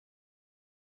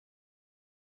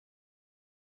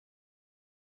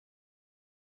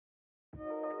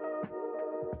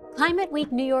Climate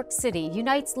Week New York City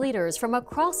unites leaders from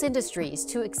across industries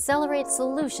to accelerate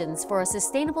solutions for a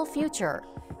sustainable future.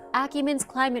 Acumen's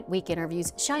Climate Week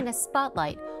interviews shine a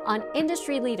spotlight on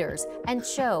industry leaders and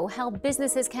show how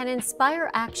businesses can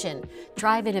inspire action,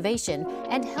 drive innovation,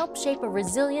 and help shape a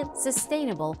resilient,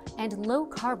 sustainable, and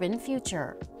low-carbon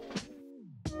future.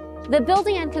 The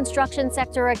building and construction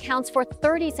sector accounts for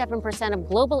 37% of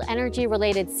global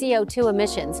energy-related CO2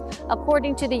 emissions,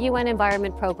 according to the UN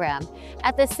Environment Program.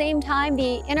 At the same time,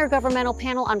 the Intergovernmental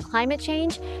Panel on Climate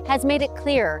Change has made it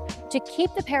clear to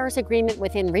keep the Paris Agreement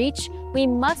within reach, we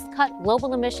must cut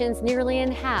global emissions nearly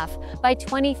in half by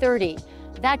 2030.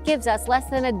 That gives us less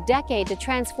than a decade to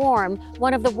transform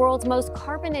one of the world's most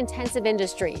carbon-intensive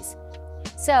industries.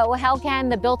 So, how can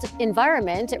the built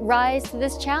environment rise to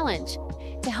this challenge?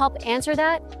 To help answer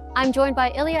that, I'm joined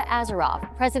by Ilya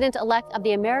Azarov, President-elect of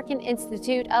the American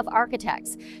Institute of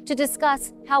Architects, to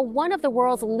discuss how one of the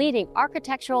world's leading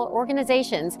architectural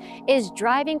organizations is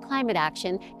driving climate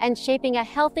action and shaping a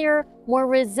healthier, more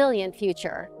resilient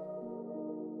future.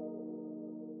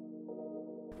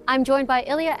 I'm joined by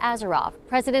Ilya Azarov,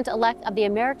 President-elect of the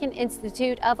American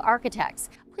Institute of Architects.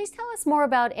 Please tell us more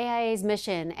about AIA's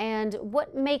mission and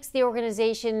what makes the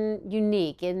organization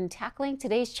unique in tackling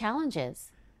today's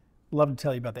challenges. I'd love to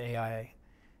tell you about the AIA.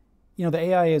 You know, the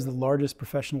AIA is the largest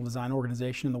professional design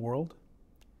organization in the world.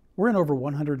 We're in over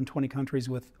 120 countries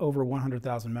with over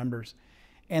 100,000 members.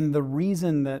 And the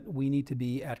reason that we need to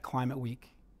be at Climate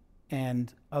Week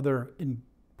and other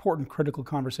important critical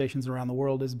conversations around the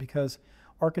world is because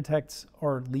architects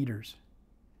are leaders.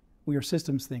 We are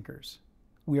systems thinkers.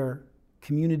 We are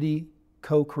community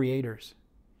co-creators.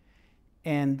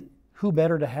 And who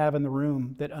better to have in the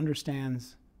room that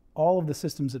understands all of the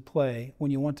systems at play when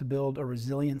you want to build a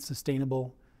resilient,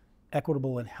 sustainable,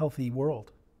 equitable, and healthy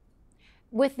world.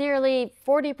 With nearly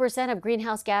 40% of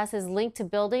greenhouse gases linked to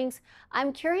buildings,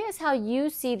 I'm curious how you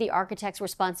see the architect's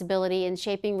responsibility in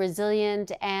shaping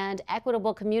resilient and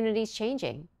equitable communities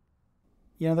changing.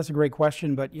 You know, that's a great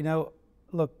question, but you know,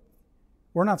 look,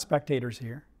 we're not spectators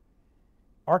here.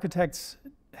 Architects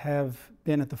have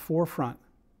been at the forefront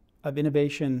of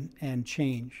innovation and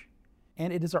change,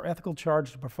 and it is our ethical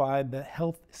charge to provide the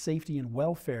health, safety, and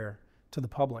welfare to the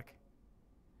public.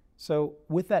 So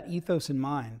with that ethos in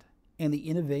mind and the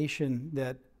innovation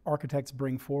that architects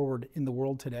bring forward in the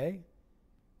world today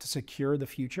to secure the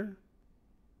future,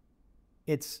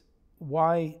 it's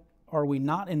why are we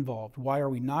not involved? Why are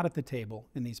we not at the table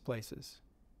in these places?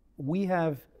 We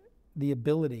have the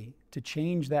ability to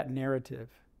change that narrative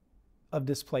of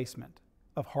displacement,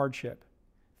 of hardship,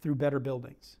 through better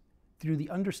buildings, through the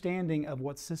understanding of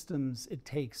what systems it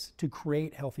takes to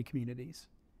create healthy communities,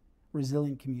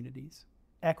 resilient communities,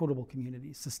 equitable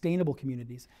communities, sustainable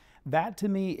communities. That to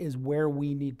me is where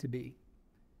we need to be.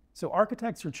 So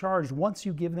architects are charged, once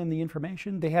you give them the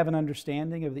information, they have an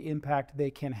understanding of the impact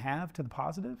they can have to the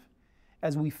positive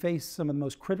as we face some of the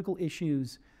most critical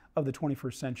issues of the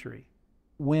 21st century.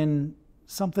 When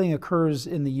something occurs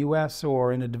in the US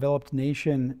or in a developed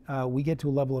nation, we get to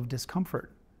a level of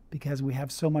discomfort because we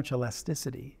have so much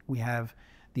elasticity. We have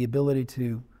the ability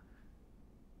to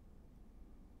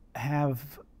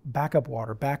have backup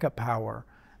water, backup power,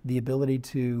 the ability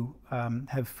to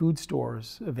have food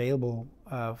stores available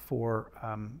for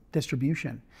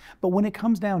distribution. But when it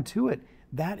comes down to it,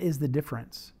 that is the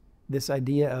difference, this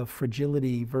idea of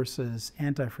fragility versus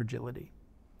anti-fragility.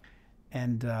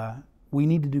 And we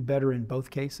need to do better in both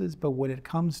cases, but when it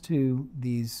comes to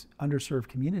these underserved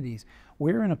communities,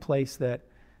 we're in a place that,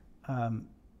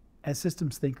 as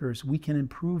systems thinkers, we can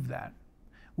improve that.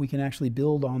 We can actually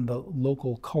build on the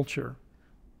local culture,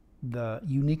 the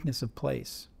uniqueness of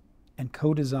place, and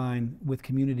co-design with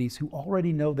communities who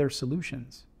already know their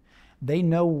solutions. They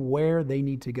know where they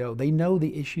need to go. They know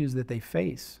the issues that they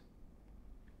face.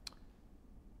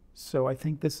 So I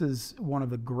think this is one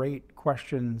of the great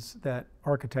questions that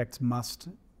architects must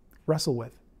wrestle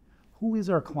with. Who is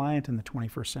our client in the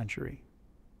 21st century?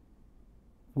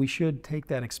 We should take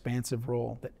that expansive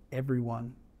role that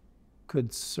everyone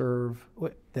could serve,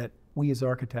 that we as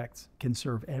architects can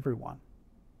serve everyone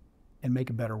and make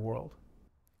a better world.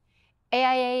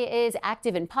 AIA is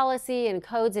active in policy and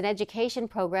codes and education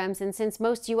programs, and since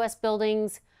most U.S.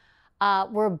 buildings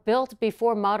were built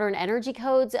before modern energy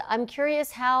codes, I'm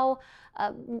curious how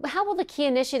will the key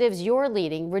initiatives you're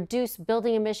leading reduce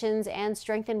building emissions and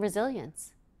strengthen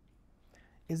resilience?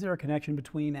 Is there a connection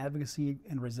between advocacy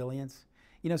and resilience?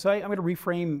 You know, so I'm going to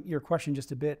reframe your question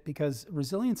just a bit, because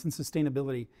resilience and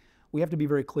sustainability, we have to be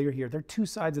very clear here. They're two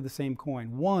sides of the same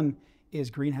coin. One is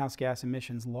greenhouse gas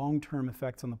emissions, long-term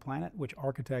effects on the planet, which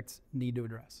architects need to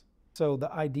address. So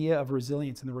the idea of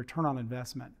resilience and the return on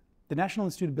investment The National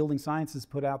Institute of Building Sciences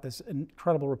put out this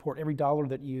incredible report. Every dollar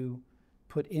that you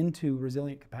put into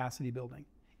resilient capacity building,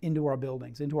 into our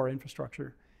buildings, into our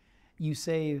infrastructure, you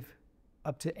save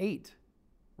up to 8,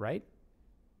 right?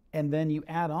 And then you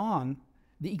add on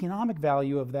the economic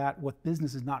value of that with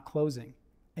businesses not closing.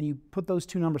 And you put those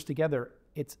two numbers together,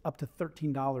 it's up to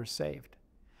 $13 saved.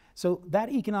 So that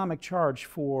economic charge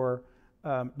for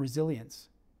resilience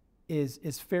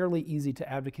is fairly easy to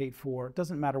advocate for. It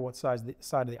doesn't matter what side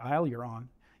of the aisle you're on.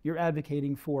 You're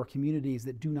advocating for communities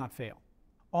that do not fail.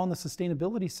 On the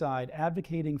sustainability side,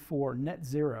 advocating for net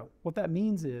zero. What that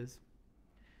means is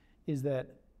that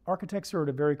architects are at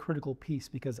a very critical piece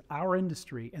because our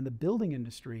industry and the building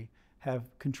industry have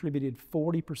contributed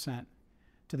 40%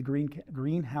 to the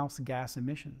greenhouse gas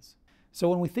emissions. So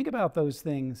when we think about those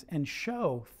things and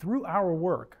show through our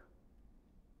work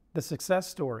the success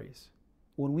stories,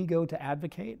 when we go to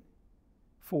advocate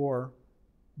for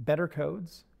better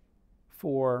codes,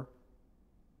 for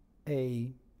a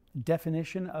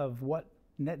definition of what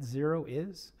net zero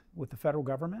is with the federal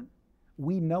government,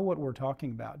 we know what we're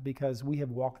talking about because we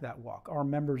have walked that walk. Our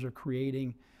members are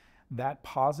creating that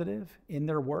positive in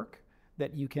their work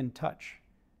that you can touch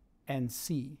and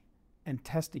see and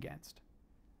test against.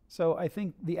 So I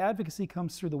think the advocacy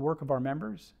comes through the work of our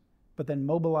members, but then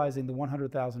mobilizing the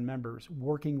 100,000 members,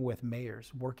 working with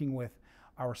mayors, working with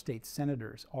our state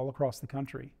senators all across the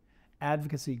country,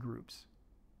 advocacy groups,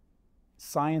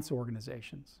 science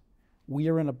organizations. We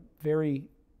are in a very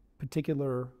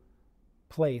particular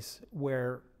place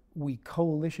where we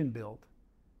coalition build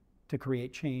to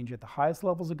create change at the highest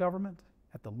levels of government,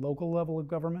 at the local level of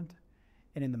government,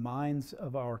 and in the minds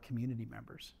of our community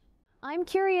members. I'm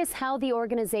curious how the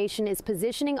organization is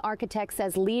positioning architects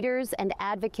as leaders and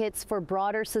advocates for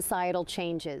broader societal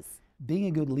changes. Being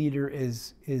a good leader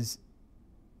is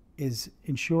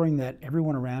ensuring that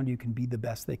everyone around you can be the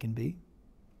best they can be.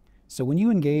 So when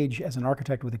you engage as an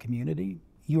architect with a community,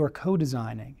 you are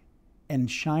co-designing and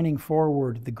shining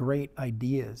forward the great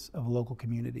ideas of local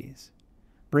communities,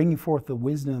 bringing forth the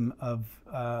wisdom of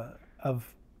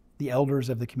the elders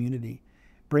of the community,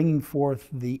 bringing forth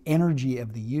the energy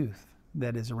of the youth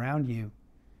that is around you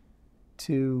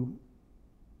to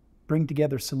bring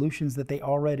together solutions that they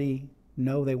already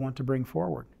know they want to bring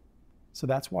forward. So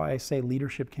that's why I say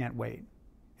leadership can't wait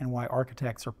and why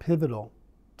architects are pivotal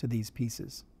to these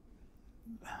pieces.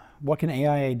 What can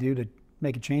AIA do to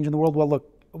make a change in the world? Well,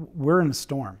 look, we're in a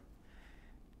storm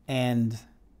and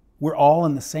we're all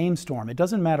in the same storm. It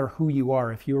doesn't matter who you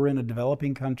are. If you're in a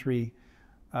developing country,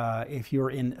 if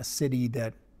you're in a city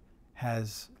that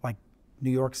has, like New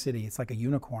York City, it's like a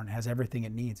unicorn, has everything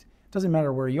it needs. It doesn't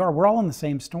matter where you are, we're all in the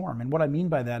same storm. And what I mean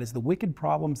by that is the wicked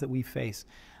problems that we face,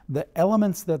 the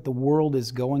elements that the world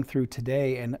is going through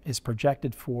today and is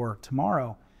projected for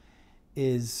tomorrow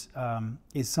is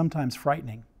sometimes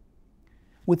frightening.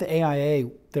 With the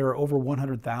AIA, there are over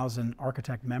 100,000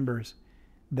 architect members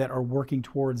that are working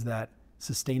towards that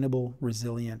sustainable,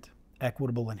 resilient,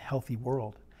 equitable, and healthy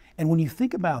world. And when you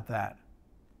think about that,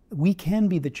 we can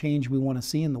be the change we want to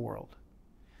see in the world.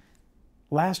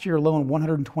 Last year alone,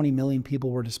 120 million people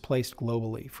were displaced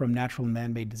globally from natural and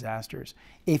man-made disasters.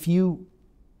 If you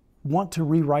want to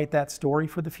rewrite that story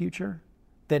for the future,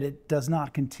 that it does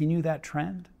not continue that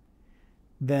trend,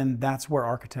 then that's where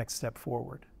architects step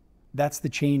forward. That's the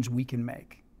change we can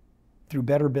make through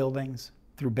better buildings,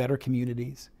 through better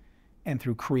communities, and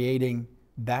through creating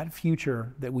that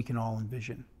future that we can all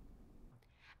envision.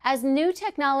 As new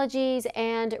technologies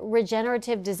and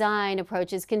regenerative design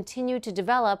approaches continue to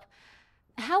develop,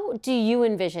 how do you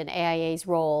envision AIA's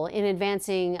role in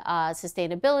advancing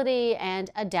sustainability and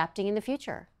adapting in the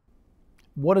future?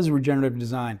 What is regenerative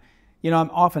design? You know, I'm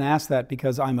often asked that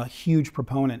because I'm a huge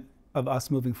proponent of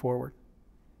us moving forward.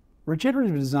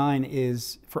 Regenerative design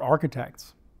is, for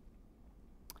architects,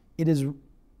 it is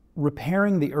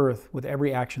repairing the earth with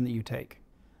every action that you take.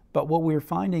 But what we're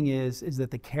finding is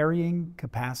that the carrying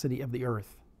capacity of the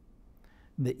earth,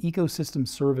 the ecosystem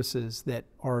services that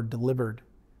are delivered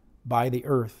by the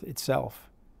earth itself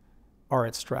are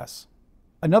at stress.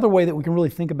 Another way that we can really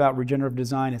think about regenerative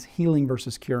design is healing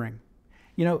versus curing.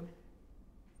 You know,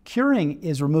 curing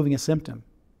is removing a symptom.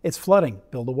 It's flooding,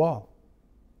 build a wall.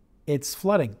 It's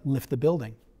flooding, lift the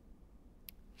building.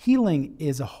 Healing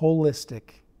is a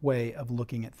holistic way of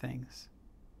looking at things.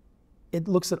 It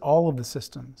looks at all of the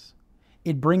systems.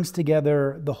 It brings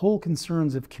together the whole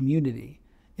concerns of community.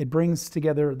 It brings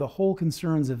together the whole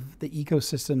concerns of the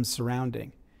ecosystems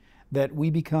surrounding, that we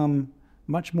become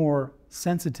much more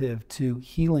sensitive to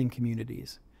healing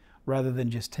communities rather than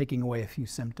just taking away a few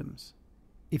symptoms.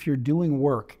 If you're doing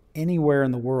work anywhere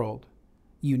in the world,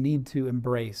 you need to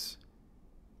embrace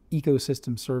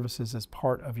ecosystem services as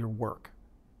part of your work.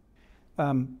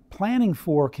 Planning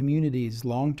for communities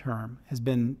long-term has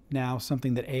been now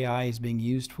something that AI is being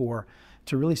used for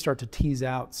to really start to tease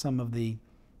out some of the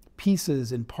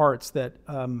pieces and parts that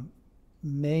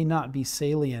may not be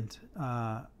salient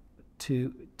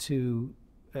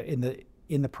in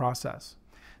the process.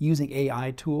 Using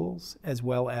AI tools as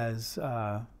well as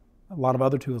a lot of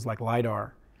other tools like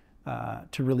LiDAR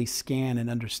to really scan and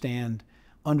understand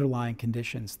underlying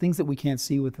conditions, things that we can't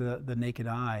see with the naked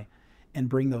eye, and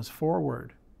bring those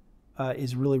forward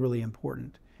is really, really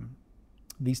important.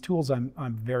 These tools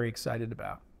I'm very excited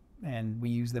about, and we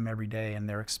use them every day, and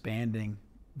they're expanding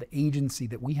the agency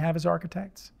that we have as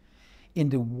architects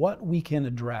into what we can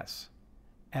address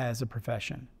as a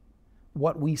profession.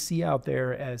 What we see out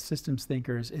there as systems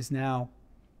thinkers is now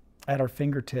at our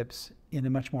fingertips in a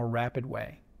much more rapid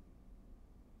way.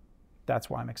 That's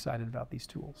why I'm excited about these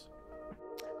tools.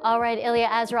 All right, Ilya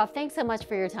Azaroff, thanks so much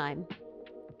for your time.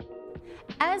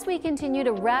 As we continue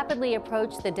to rapidly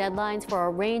approach the deadlines for a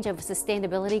range of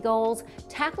sustainability goals,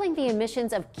 tackling the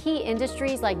emissions of key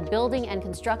industries like building and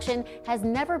construction has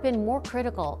never been more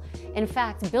critical. In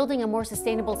fact, building a more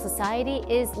sustainable society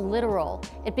is literal.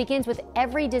 It begins with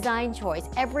every design choice,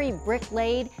 every brick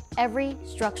laid, every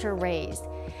structure raised.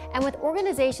 And with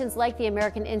organizations like the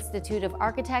American Institute of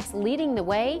Architects leading the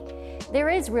way, there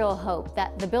is real hope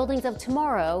that the buildings of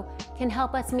tomorrow can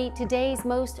help us meet today's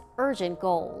most urgent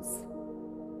goals.